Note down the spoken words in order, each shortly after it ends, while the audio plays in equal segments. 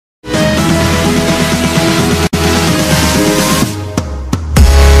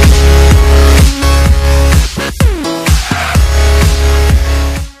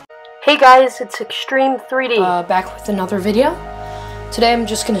guys, it's Extreme 3D. Back with another video. Today I'm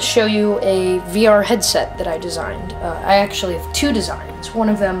just going to show you a VR headset that I designed. I actually have two designs, one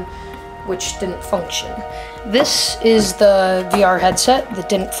of them which didn't function. This is the VR headset that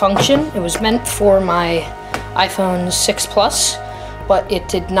didn't function. It was meant for my iPhone 6 Plus, but it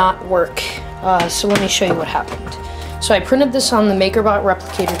did not work. So let me show you what happened. So I printed this on the MakerBot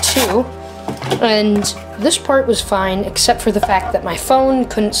Replicator 2, and this part was fine except for the fact that my phone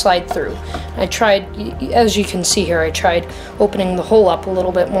couldn't slide through. I tried, as you can see here, I tried opening the hole up a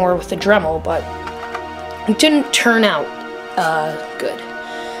little bit more with the Dremel, but it didn't turn out good.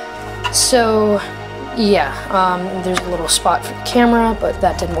 So yeah, there's a little spot for the camera, but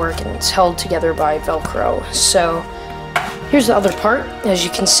that didn't work, and it's held together by Velcro. So here's the other part. As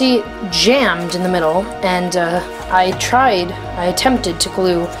you can see, it jammed in the middle, and I attempted to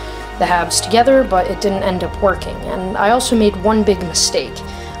glue the halves together, but it didn't end up working. And I also made one big mistake.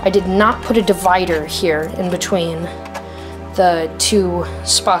 I did not put a divider here in between the two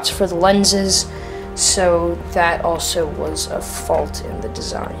spots for the lenses, so that also was a fault in the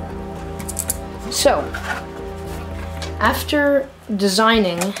design. So, after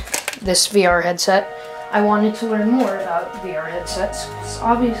designing this VR headset, I wanted to learn more about VR headsets, because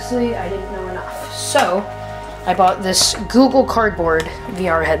obviously I didn't know enough. So, I bought this Google Cardboard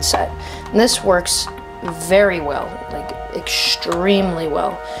VR headset, and this works very well, like extremely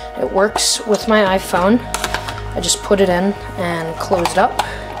well. It works with my iPhone. I just put it in and close it up,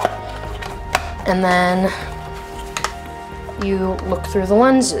 and then you look through the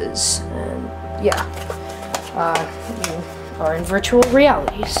lenses, and yeah, you are in virtual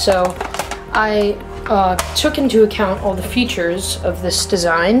reality. So I took into account all the features of this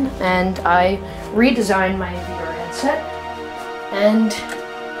design, and I redesigned my VR headset, and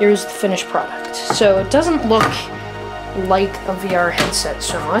here's the finished product. So it doesn't look like a VR headset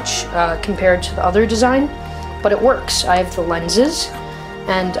so much compared to the other design, but it works. I have the lenses,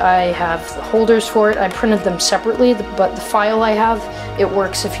 and I have the holders for it. I printed them separately, but the file I have, it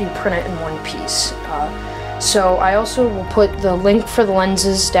works if you print it in one piece. So I also will put the link for the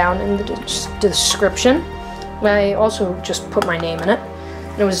lenses down in the description. I also just put my name in it.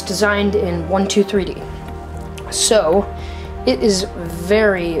 It was designed in 123D. So it is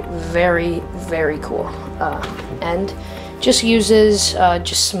very, very, very cool. And just uses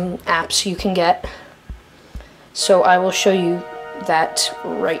just some apps you can get. So I will show you that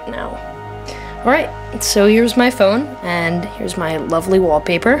right now. Alright, so here's my phone, and here's my lovely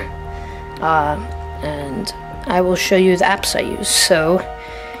wallpaper. And I will show you the apps I use. So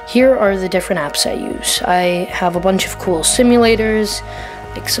here are the different apps I use. I have a bunch of cool simulators,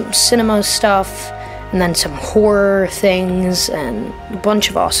 like some cinema stuff, and then some horror things, and a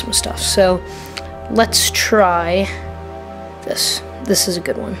bunch of awesome stuff. So let's try this. This is a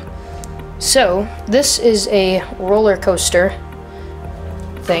good one. So this is a roller coaster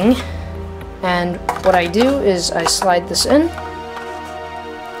thing, and what I do is I slide this in,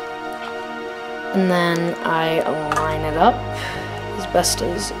 and then I align it up as best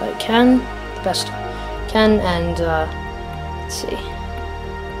as I can, and let's see.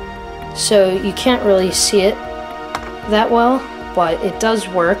 So you can't really see it that well, but it does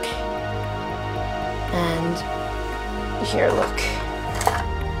work. And here, look.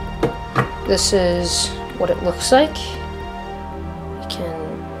 This is what it looks like. You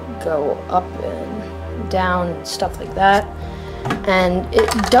can go up and down and stuff like that. And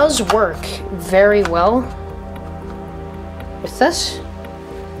it does work very well with this.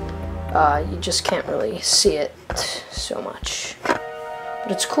 You just can't really see it so much.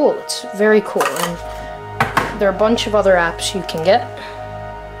 But it's cool. It's very cool. And there are a bunch of other apps you can get.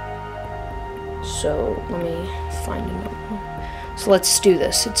 So let me find another one. So let's do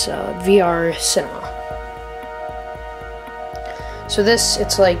this. It's VR Cinema. So this,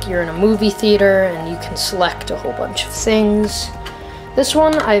 it's like you're in a movie theater and you can select a whole bunch of things. This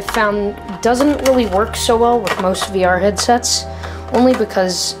one I've found doesn't really work so well with most VR headsets, only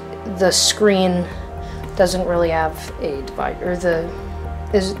because the screen doesn't really have a divider.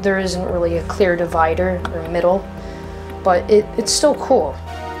 There isn't really a clear divider or middle, but it's still cool.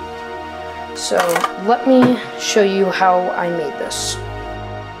 So let me show you how I made this.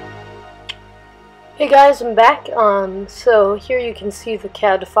 Hey guys, I'm back. So here you can see the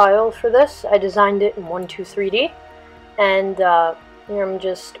CAD file for this. I designed it in 123D, and here I'm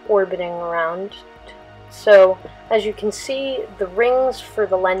just orbiting around. So as you can see, the rings for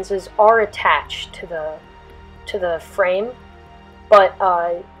the lenses are attached to the frame, but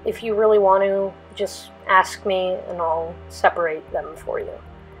if you really want to, just ask me and I'll separate them for you.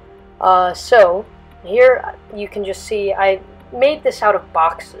 So here you can just see I made this out of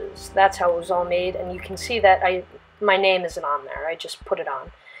boxes. That's how it was all made, and you can see that my name isn't on there. I just put it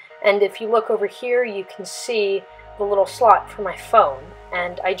on. And if you look over here, you can see the little slot for my phone.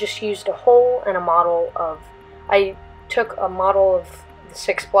 And I just used a hole and a model of, I took a model of the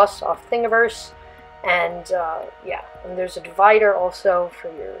 6 Plus off Thingiverse, and yeah, and there's a divider also for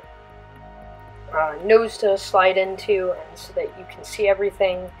your nose to slide into, and so that you can see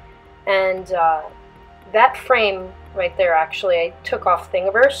everything. And that frame right there, actually, I took off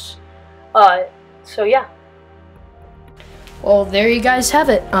Thingiverse. So yeah. Well, there you guys have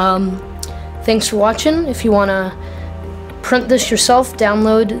it. Thanks for watching. If you want to print this yourself,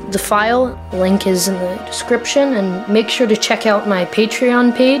 download the file. Link is in the description, and make sure to check out my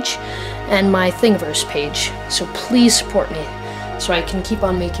Patreon page and my Thingiverse page. So please support me so I can keep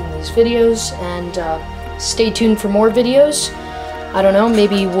on making these videos, and stay tuned for more videos. I don't know,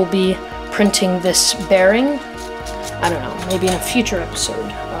 maybe we'll be printing this bearing. I don't know, maybe in a future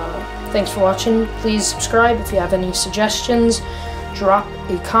episode. Thanks for watching. Please subscribe. If you have any suggestions, drop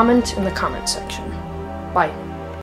a comment in the comment section. Bye.